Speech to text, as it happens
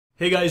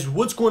Hey guys,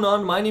 what's going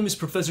on? My name is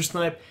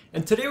ProfessorSnipe,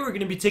 and today we're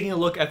going to be taking a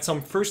look at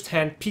some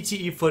first-hand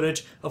PTE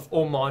footage of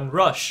Oman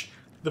Rush.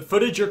 The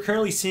footage you're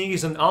currently seeing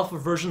is an alpha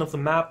version of the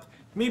map.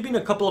 Maybe in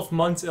a couple of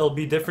months it'll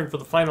be different for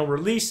the final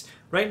release.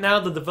 Right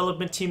now the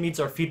development team needs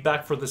our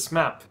feedback for this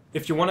map.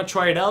 If you want to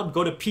try it out,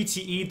 go to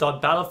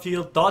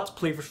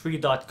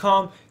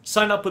pte.battlefield.playforfree.com,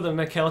 sign up with an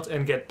account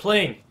and get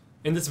playing.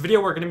 In this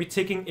video we're going to be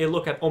taking a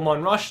look at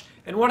Oman Rush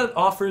and what it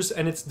offers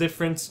and its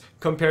difference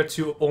compared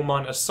to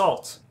Oman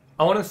Assault.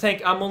 I want to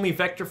thank I'm Only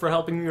Vector for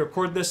helping me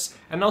record this,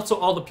 and also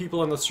all the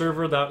people on the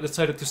server that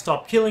decided to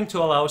stop killing to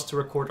allow us to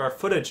record our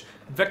footage.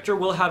 Vector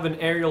will have an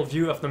aerial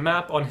view of the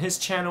map on his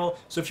channel,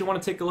 so if you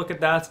want to take a look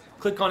at that,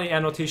 click on the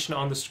annotation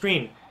on the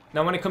screen.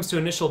 Now when it comes to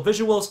initial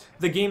visuals,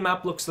 the game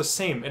map looks the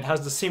same. It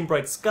has the same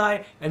bright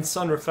sky and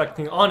sun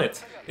reflecting on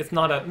it. It's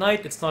not at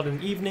night, it's not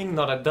an evening,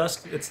 not at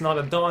dusk, it's not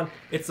at dawn,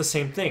 it's the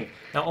same thing.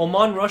 Now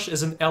Oman Rush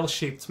is an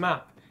L-shaped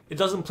map. It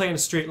doesn't play in a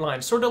straight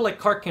line, sort of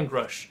like Karkand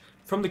Rush.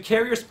 From the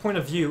carrier's point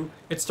of view,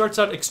 it starts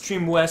out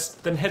extreme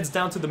west, then heads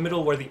down to the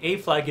middle where the A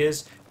flag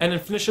is, and then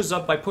finishes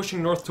up by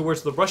pushing north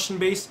towards the Russian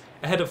base,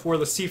 ahead of where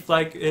the C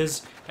flag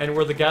is and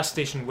where the gas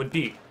station would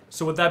be.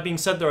 So with that being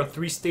said, there are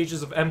 3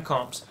 stages of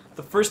MCOMs.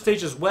 The first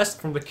stage is west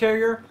from the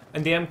carrier,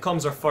 and the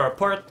MCOMs are far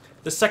apart.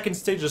 The second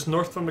stage is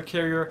north from the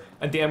carrier,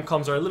 and the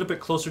MCOMs are a little bit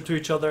closer to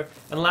each other.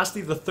 And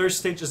lastly, the third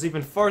stage is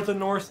even farther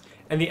north,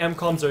 and the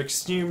MCOMs are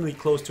extremely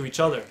close to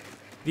each other.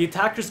 The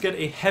attackers get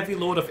a heavy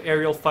load of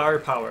aerial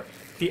firepower.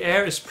 The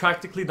air is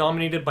practically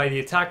dominated by the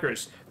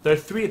attackers. There are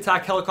 3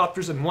 attack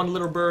helicopters and 1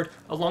 little bird,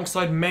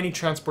 alongside many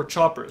transport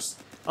choppers.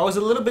 I was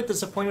a little bit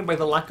disappointed by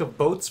the lack of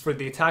boats for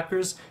the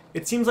attackers.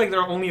 It seems like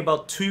there are only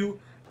about 2.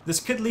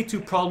 This could lead to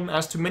a problem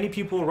as too many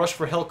people rush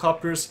for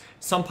helicopters,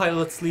 some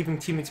pilots leaving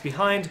teammates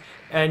behind,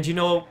 and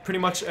pretty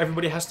much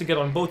everybody has to get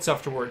on boats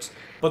afterwards.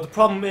 But the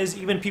problem is,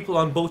 even people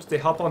on boats, they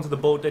hop onto the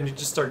boat and you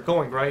just start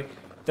going, right?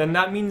 Then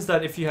that means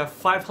that if you have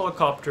 5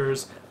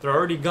 helicopters, they're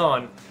already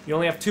gone, you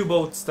only have 2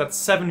 boats, that's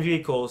 7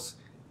 vehicles.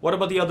 What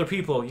about the other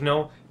people,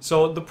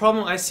 So the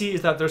problem I see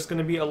is that there's going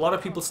to be a lot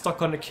of people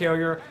stuck on the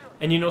carrier,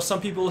 and some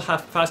people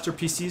have faster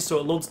PCs, so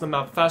it loads the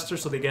map faster,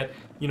 so they get,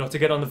 to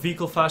get on the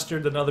vehicle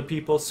faster than other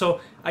people. So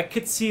I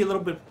could see a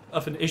little bit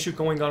of an issue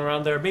going on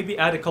around there. Maybe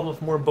add a couple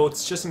of more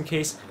boats just in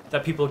case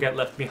that people get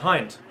left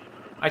behind.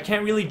 I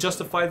can't really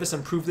justify this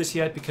and prove this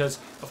yet because,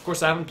 of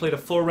course, I haven't played a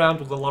full round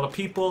with a lot of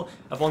people.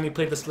 I've only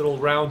played this little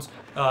round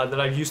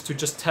that I've used to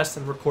just test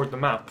and record the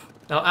map.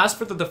 Now, as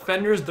for the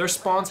defenders, their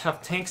spawns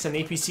have tanks and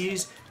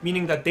APCs,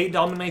 meaning that they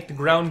dominate the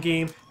ground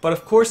game. But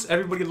of course,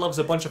 everybody loves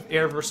a bunch of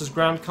air versus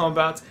ground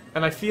combat,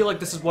 and I feel like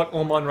this is what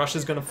Oman Rush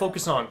is going to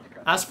focus on.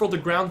 As for the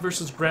ground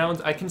versus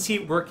ground, I can see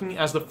it working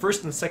as the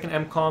first and second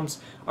MCOMs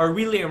are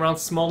really around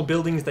small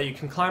buildings that you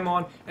can climb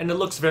on, and it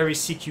looks very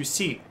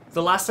CQC.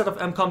 The last set of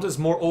MCOMs is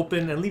more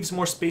open and leaves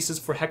more spaces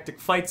for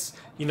hectic fights,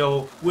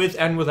 with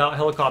and without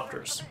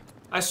helicopters.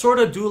 I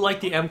sorta do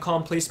like the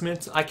MCOM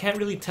placement. I can't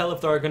really tell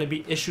if there are going to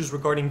be issues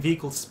regarding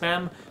vehicle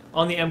spam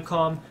on the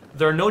MCOM.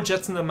 There are no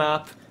jets in the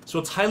map, so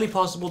it's highly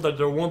possible that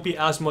there won't be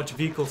as much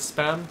vehicle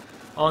spam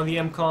on the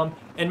MCOM.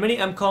 And many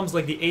MCOMs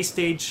like the A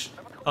stage,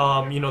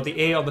 the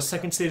A on the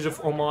second stage of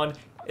Oman,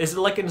 is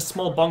like in a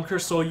small bunker,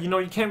 so you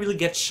can't really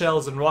get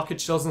shells and rocket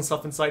shells and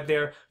stuff inside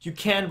there. You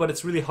can, but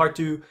it's really hard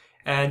to.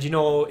 And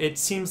it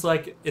seems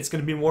like it's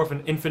going to be more of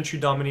an infantry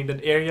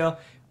dominated area.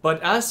 But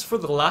as for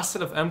the last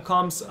set of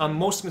MCOMs, I'm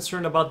most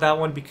concerned about that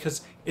one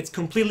because it's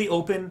completely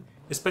open,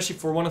 especially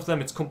for one of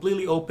them. It's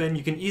completely open.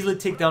 You can easily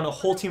take down a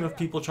whole team of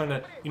people trying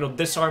to,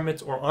 disarm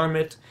it or arm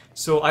it.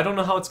 So I don't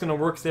know how it's going to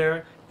work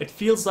there. It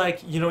feels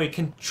like, you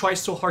can try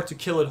so hard to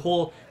kill a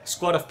whole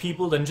squad of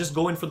people, then just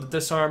go in for the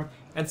disarm,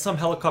 and some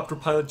helicopter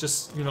pilot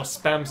just,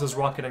 spams his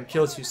rocket and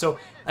kills you. So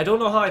I don't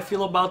know how I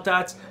feel about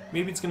that.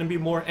 Maybe it's going to be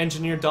more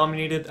engineer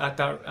dominated at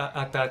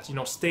that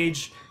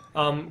stage.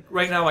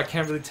 Right now I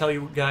can't really tell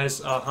you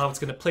guys how it's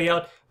going to play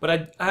out,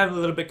 but I am a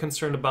little bit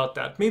concerned about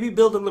that. Maybe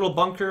build a little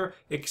bunker,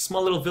 a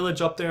small little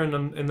village up there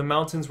in the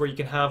mountains where you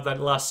can have that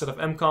last set of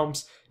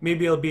MCOMs.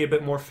 Maybe it'll be a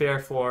bit more fair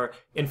for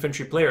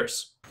infantry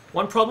players.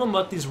 One problem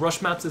about these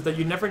rush maps is that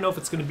you never know if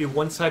it's going to be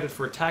one-sided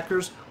for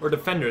attackers or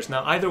defenders.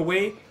 Now either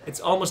way, it's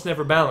almost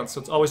never balanced, so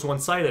it's always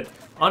one-sided.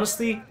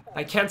 Honestly,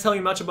 I can't tell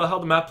you much about how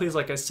the map plays,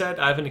 like I said.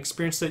 I haven't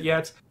experienced it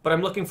yet, but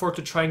I'm looking forward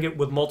to trying it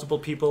with multiple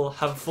people,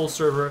 have a full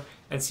server,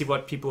 and see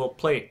what people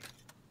play.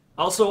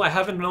 Also, I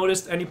haven't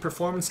noticed any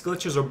performance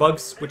glitches or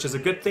bugs, which is a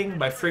good thing.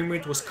 My frame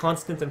rate was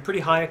constant and pretty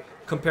high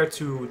compared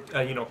to,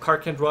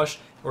 Karkand Rush,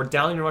 or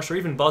Dalian Rush, or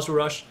even Basra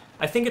Rush.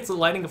 I think it's the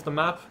lighting of the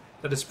map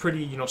that is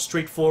pretty,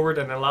 straightforward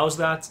and allows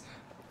that.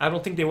 I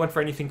don't think they went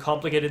for anything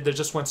complicated, they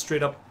just went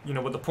straight up,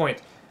 with the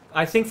point.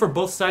 I think for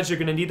both sides you're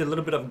going to need a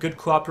little bit of good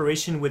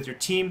cooperation with your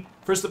team.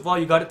 First of all,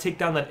 you got to take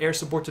down that air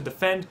support to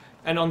defend,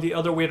 and on the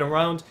other way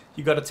around,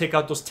 you got to take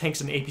out those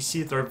tanks and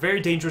APCs that are very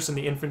dangerous in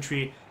the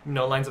infantry,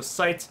 lines of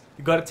sight.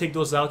 You got to take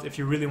those out if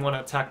you really want to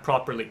attack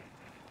properly.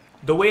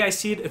 The way I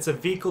see it, it's a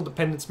vehicle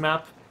dependence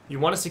map. You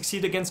want to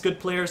succeed against good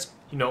players,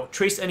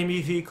 trace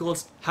enemy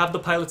vehicles, have the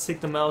pilots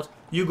take them out,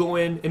 you go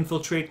in,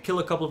 infiltrate, kill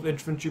a couple of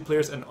infantry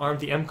players, and arm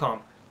the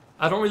MCOM.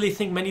 I don't really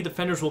think many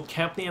defenders will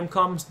camp the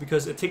MCOMs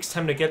because it takes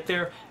time to get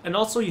there, and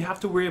also you have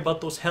to worry about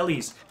those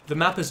helis. The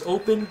map is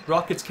open,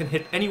 rockets can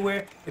hit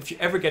anywhere. If you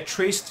ever get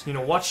traced,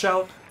 watch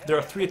out. There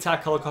are 3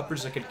 attack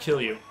helicopters that could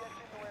kill you.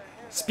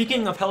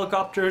 Speaking of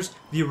helicopters,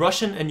 the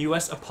Russian and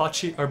US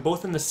Apache are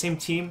both in the same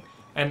team,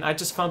 and I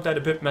just found that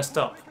a bit messed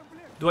up.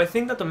 Do I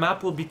think that the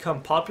map will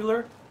become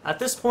popular? At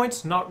this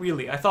point, not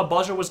really. I thought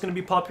Baja was going to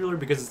be popular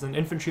because it's an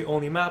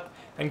infantry-only map,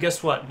 and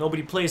guess what?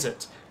 Nobody plays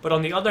it. But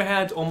on the other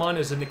hand, Oman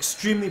is an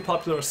extremely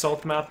popular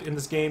assault map in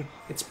this game.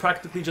 It's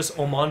practically just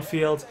Oman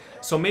field,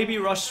 so maybe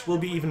Rush will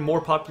be even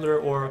more popular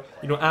or,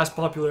 as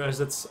popular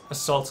as its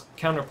assault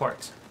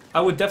counterpart.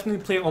 I would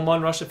definitely play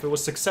Oman Rush if it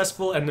was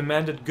successful and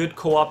demanded good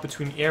co-op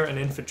between air and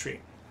infantry.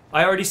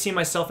 I already see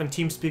myself in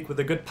TeamSpeak with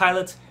a good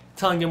pilot,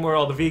 telling him where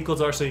all the vehicles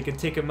are so you can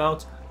take him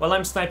out, while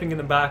I'm sniping in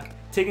the back,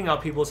 taking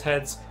out people's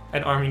heads,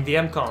 and arming the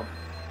MCOM.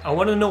 I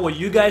want to know what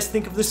you guys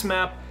think of this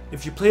map.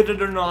 If you played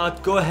it or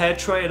not, go ahead,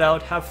 try it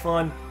out, have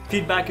fun.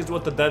 Feedback is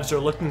what the devs are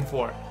looking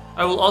for.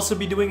 I will also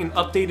be doing an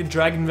updated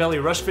Dragon Valley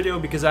Rush video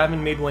because I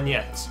haven't made one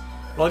yet.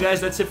 Well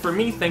guys, that's it for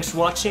me. Thanks for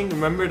watching.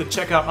 Remember to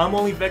check out I'm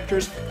Only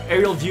Vector's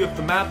aerial view of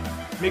the map.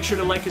 Make sure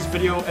to like his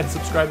video and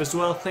subscribe as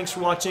well. Thanks for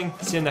watching.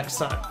 See you next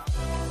time.